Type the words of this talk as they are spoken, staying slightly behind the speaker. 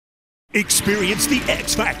Experience the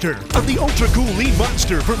X Factor of the ultra-cool lean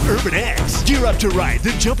monster from UrbanX. Gear up to ride,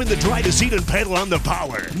 then jump in the driver's seat and pedal on the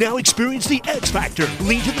power. Now experience the X Factor.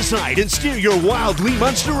 Lean to the side and steer your wild lean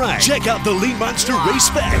monster ride. Check out the lean monster race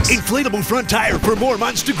specs. Inflatable front tire for more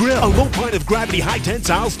monster grill. A low point of gravity high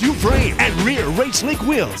tensile steel frame. And rear race link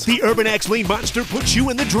wheels. The UrbanX lean monster puts you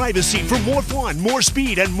in the driver's seat for more fun, more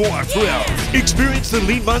speed, and more thrills. Experience the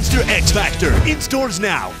lean monster X Factor. In stores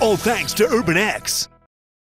now, all thanks to UrbanX.